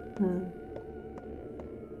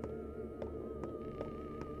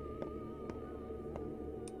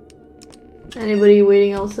 Anybody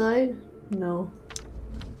waiting outside? No.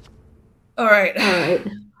 Alright. Alright.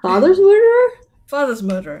 Father's murderer? Father's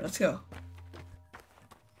murderer, let's go.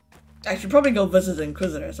 I should probably go visit the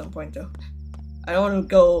Inquisitor at some point, though. I don't want to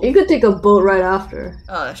go... You could take a boat right after.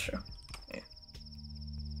 Oh, that's true. Yeah.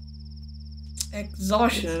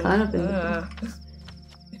 Exhaustion. It's kind of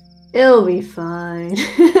It'll be fine.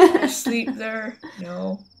 Sleep there?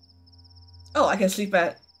 No. Oh, I can sleep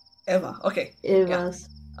at Eva. Okay. Eva's.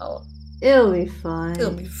 Yeah. It'll be fine.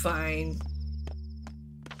 It'll be fine.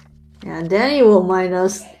 Yeah, Danny won't mind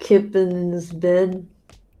us kipping in his bed.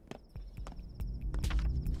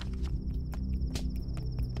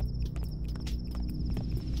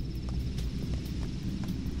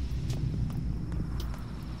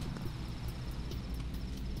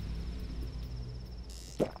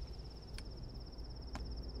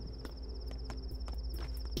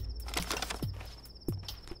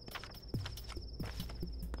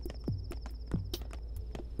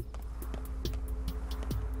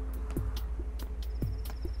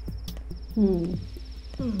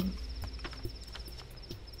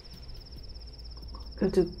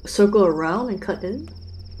 Have to circle around and cut in?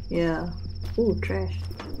 Yeah. Ooh, trash.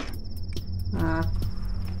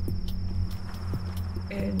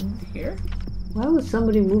 In here? Why would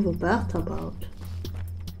somebody move a bathtub out?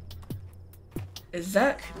 Is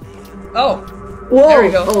that... Oh! Whoa! There we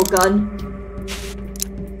go. Oh, God.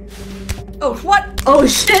 Oh, what? Oh,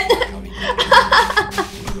 shit!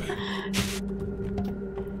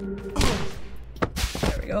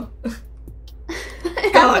 There we go.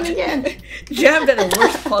 God. Again. Jammed at the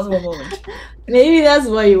worst possible moment. Maybe that's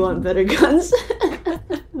why you want better guns.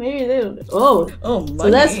 Maybe they don't. Oh. Oh, money.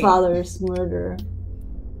 So that's father's murder.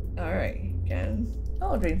 Alright, can...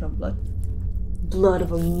 I'll drink some blood. Blood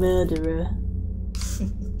of a murderer.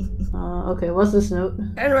 Okay, what's this note?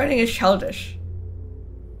 Handwriting is childish.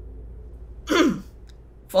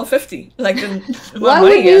 450. Like the... Why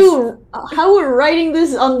would you... How would writing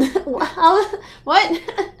this on... How... What?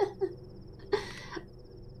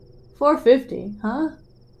 450, huh?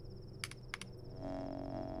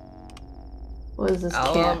 What is this cat?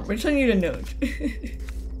 I'll return you the note.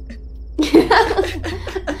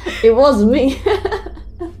 It was me.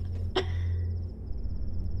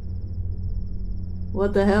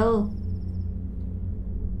 What the hell?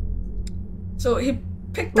 So he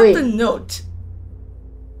picked up the note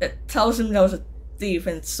that tells him there was a thief,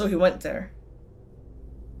 and so he went there.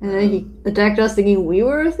 And then he attacked us thinking we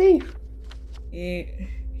were a thief?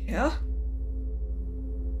 Yeah?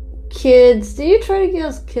 Kids, do you try to get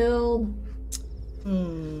us killed?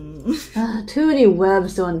 Too many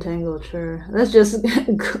webs to untangle, sure. Let's just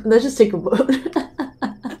take a boat.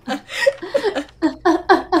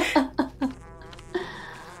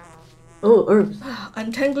 Oh, herbs.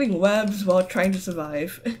 Untangling webs while trying to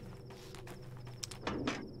survive.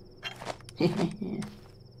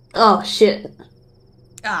 Oh, shit.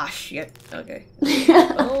 Ah, shit. Okay.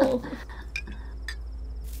 Oh.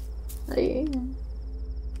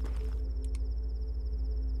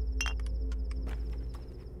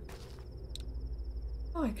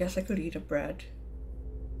 Oh, I guess I could eat a bread.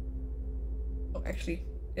 Oh, actually,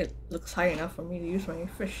 it looks high enough for me to use my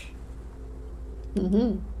fish.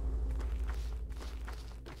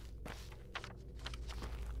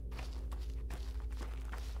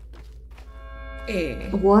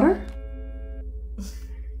 Water?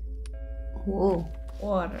 Whoa.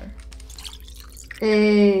 Water.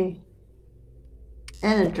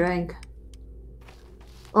 And a drink.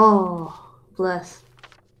 Oh, bless.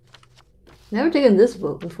 Never taken this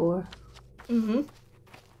boat before. It's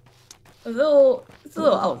a little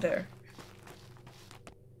out there.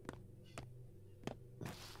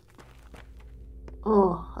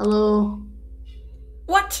 Oh, hello.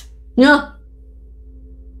 What? Yeah.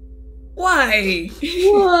 Why?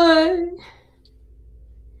 What?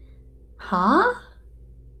 Huh?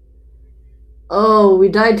 Oh, we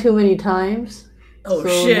died too many times. Oh, so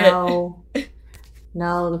shit.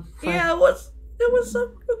 Now the fight. Yeah, it was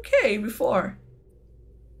okay before.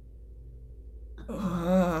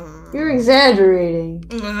 You're exaggerating.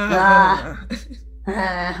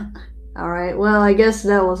 Alright, well, I guess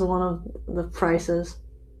that was one of the prices.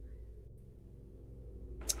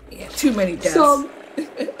 Yeah, too many deaths.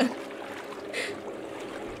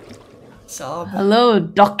 Sob. Hello,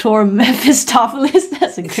 Dr. Mephistopheles.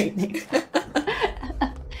 That's a great name.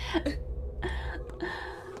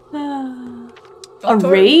 A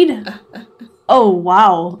raid? Oh,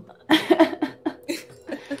 wow.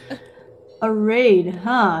 A raid,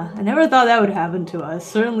 huh? I never thought that would happen to us.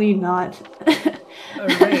 Certainly not A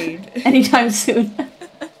raid. anytime soon.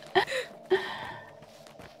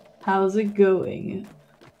 How's it going?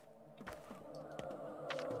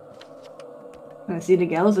 I see the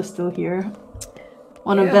gallows are still here.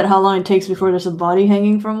 Wanna bet how long it takes before there's a body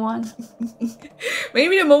hanging from one?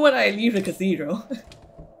 Maybe the moment I leave the cathedral.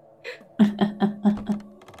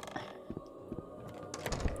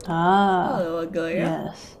 Ah. Hello, Agulia.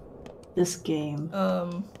 Yes. This game.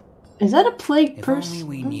 Is that a plague person? If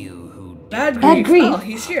only we knew who Bad Bad grief. grief. Oh,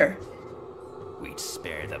 he's here. we'd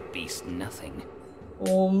spare the beast nothing.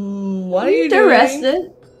 What are you doing?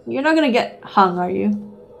 arrested? You're not gonna get hung, are you?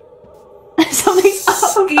 Something's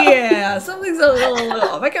off. Yeah, something's a little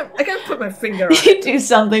off. I can't put my finger on it. You do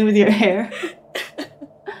something with your hair.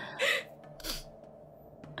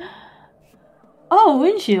 Oh,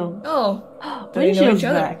 windshield. Oh, do we know Windshield's each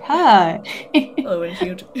other? back. Hi. Hello,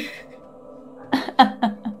 windshield.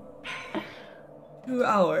 2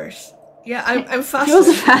 hours. Yeah, I'm faster. She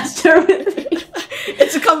was faster with me.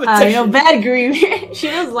 It's a competition. You know, bad grief. She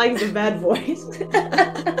just likes the bad voice.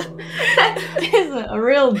 It's a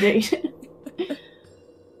real date.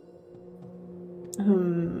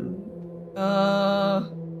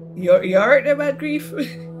 You're at bad grief.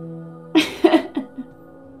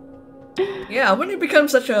 Yeah, when you become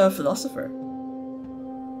such a philosopher.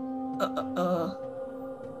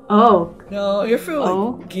 Oh. No, you're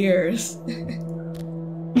full of gears.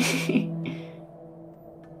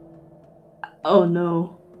 Oh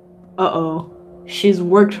no. Uh-oh. She's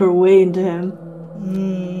worked her way into him.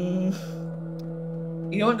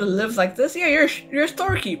 You don't want to live like this? Yeah, you're a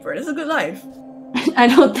storekeeper. It's a good life. I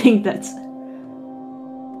don't think that's...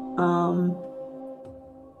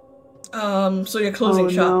 So you're closing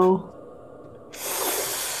shop. No.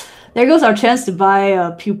 There goes our chance to buy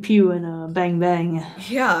a pew pew and a bang bang.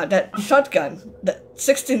 Yeah, that shotgun. That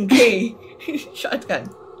 16K shotgun.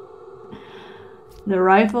 The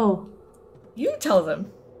rifle. You tell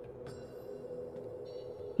them.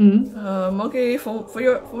 Okay, for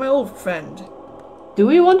my old friend. Do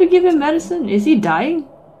we want to give him medicine? Is he dying?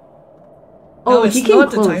 No, it's he came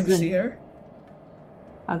not close. the time to then. see her.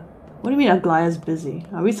 What do you mean Aglaya's busy?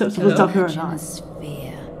 Are we supposed to talk to her or Imagine a not?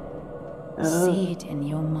 sphere. See it in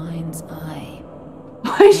your mind's eye.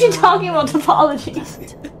 Why is she talking about topology? Why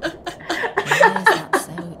is that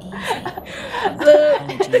so easy?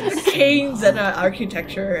 The canes and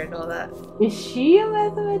architecture and all that. Is she a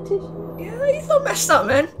mathematician? Yeah, he's so messed up,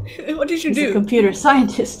 man. What did you She's a do? computer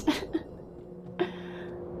scientist.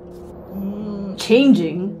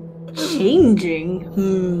 Changing? Changing?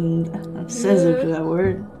 I'm sensitive to that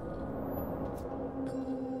word.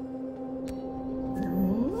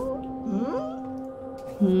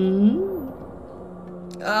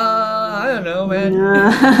 I don't know, man.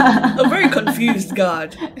 A very confused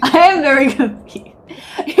god. I am very confused.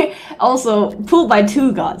 Also, pulled by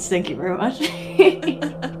 2 gods, thank you very much.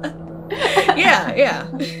 Yeah.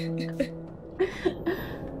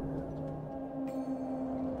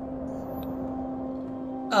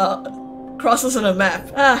 Crosses on a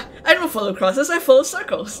map. I don't follow crosses, I follow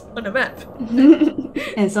circles on the map.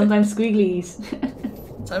 And sometimes squigglies.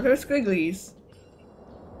 Sometimes squigglies.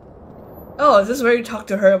 Oh, is this where you talk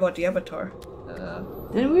to her about the avatar?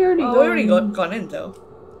 Didn't we already we go? already gone in though.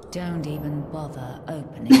 Don't even bother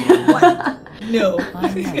opening it. What? No. I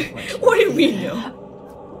know What do you mean no?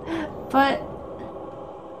 But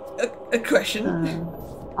A question?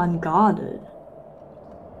 unguarded.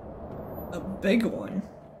 A big one.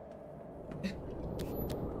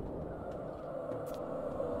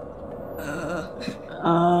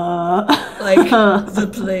 Like the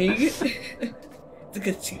plague? The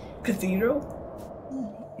cathedral?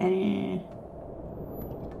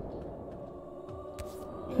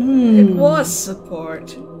 It was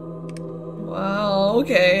support. Wow,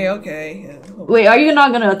 okay. Yeah. Wait, are you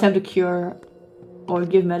not gonna attempt to cure or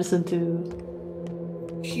give medicine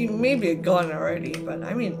to... He may be gone already, but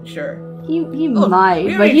I mean, sure. He we might,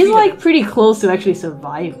 but already he's treated like him. pretty close to actually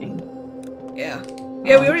surviving. Yeah.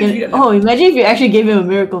 Yeah, we already treated him. Oh, imagine if you actually gave him a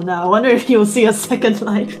miracle now. I wonder if he will see a second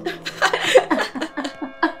life.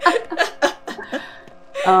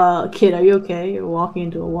 Kid, are you okay? You're walking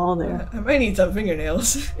into a wall there. I might need some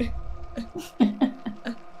fingernails.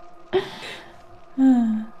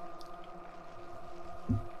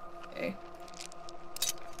 Okay.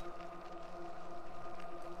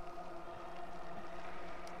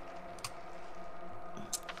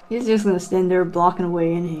 He's just gonna stand there blocking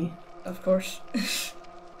away, isn't he? Of course.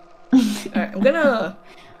 Alright, I'm gonna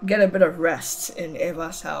get a bit of rest in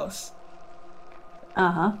Eva's house.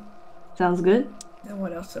 Uh-huh. Sounds good. And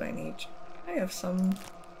what else did I need? I have some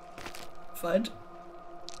FUD.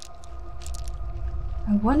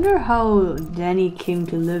 I wonder how Danny came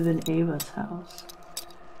to live in Ava's house.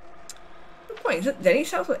 Good point. Is it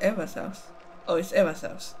Danny's house or Eva's house? Oh, it's Eva's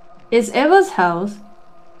house. It's Eva's house.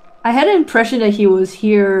 I had an impression that he was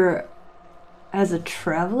here as a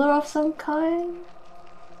traveler of some kind.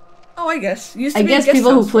 Oh, I guess. Used I to be a guess guest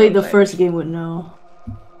people who house played for a the while. first game would know.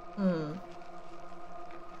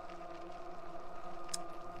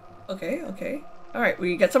 Okay, okay. Alright,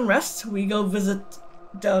 we get some rest. We go visit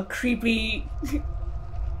the creepy...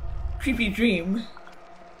 creepy dream.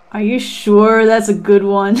 Are you sure that's a good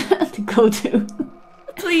one to go to?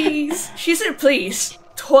 Please! She said please.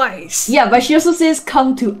 Twice. Yeah, but she also says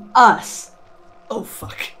come to us. Oh,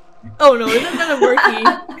 fuck. Oh no, isn't that working?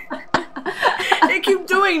 They keep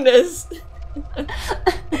doing this!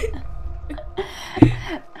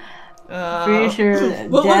 Pretty sure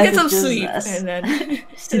we'll Dad get some is just sleep and then...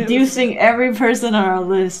 seducing every person on our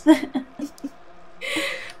list.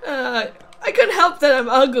 I couldn't help that I'm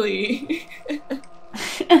ugly.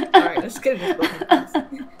 Alright, let's get this book.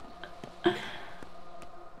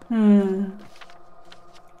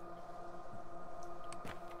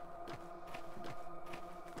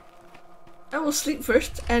 I will sleep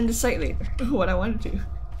first and decide later what I want to do.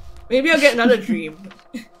 Maybe I'll get another dream.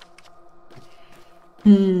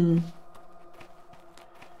 And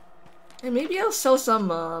maybe I'll sell some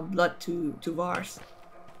blood to Vars.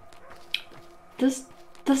 Does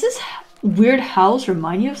this weird house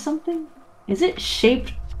remind you of something? Is it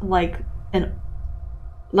shaped like a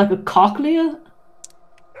cochlea?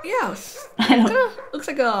 Yeah, I don't. kinda looks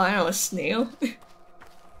like a snail.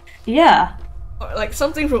 Yeah, Or like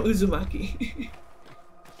something from Uzumaki.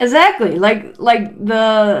 exactly. Like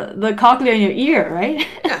the cochlea in your ear, right?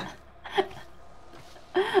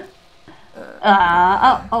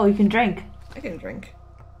 Yeah, oh, you can drink. I can drink.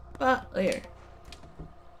 But later.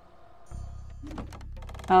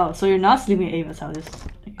 Oh, so you're not sleeping at Ava's house.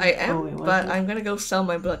 I am, Oh, wait, what but is it? I'm gonna go sell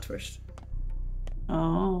my blood first.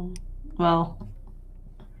 Oh, well.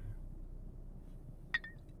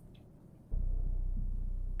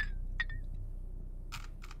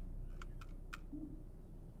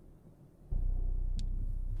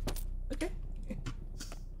 Okay.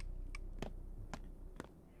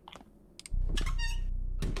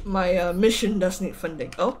 My mission does need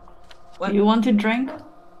funding. Oh, what? You want to drink?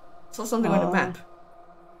 Saw something on the Oh. map.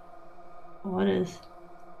 What is?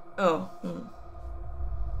 Oh.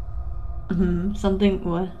 Something.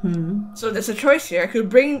 What? So there's a choice here. I could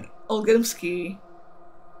bring Olgimsky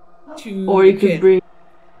to Or you the could kin, bring.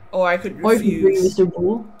 or I could Or you could bring refuse. Mr.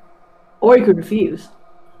 Bull. Or you could refuse.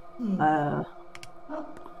 Are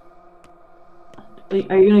you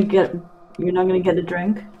gonna get? You're not gonna get the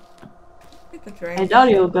drink? Get the drink. I doubt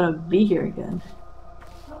you're gonna be here again.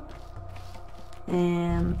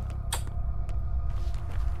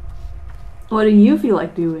 What do you feel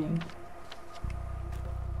like doing?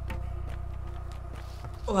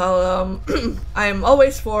 Well, I'm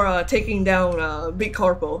always for taking down Big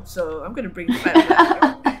Corpo, so I'm gonna bring the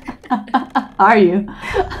fat Are you?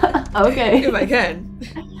 Okay. if I can.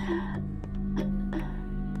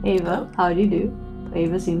 Ava, how do you do?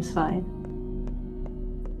 Ava seems fine.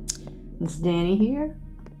 Is Danny here?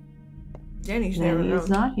 Danny's never Danny is around.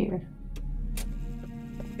 not here.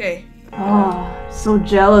 Okay. Oh, so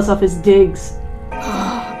jealous of his digs.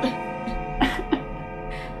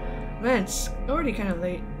 Man, it's already kind of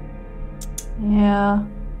late. Yeah.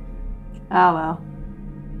 Oh well.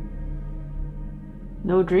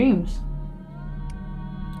 No dreams.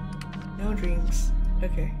 No dreams.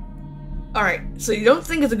 Okay. Alright, so you don't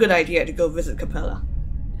think it's a good idea to go visit Capella?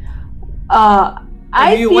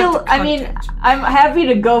 I do you want feel, the I mean, content? I'm happy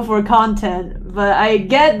to go for content, but I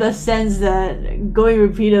get the sense that going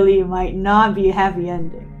repeatedly might not be a happy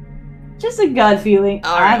ending. Just a gut feeling.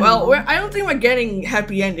 Alright, I well, don't I don't think we're getting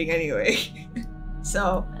happy ending anyway.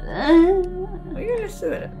 So, know. we're gonna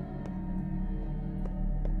do it.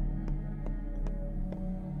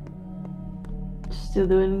 Still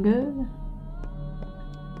doing good?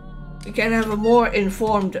 We can have a more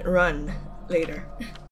informed run later.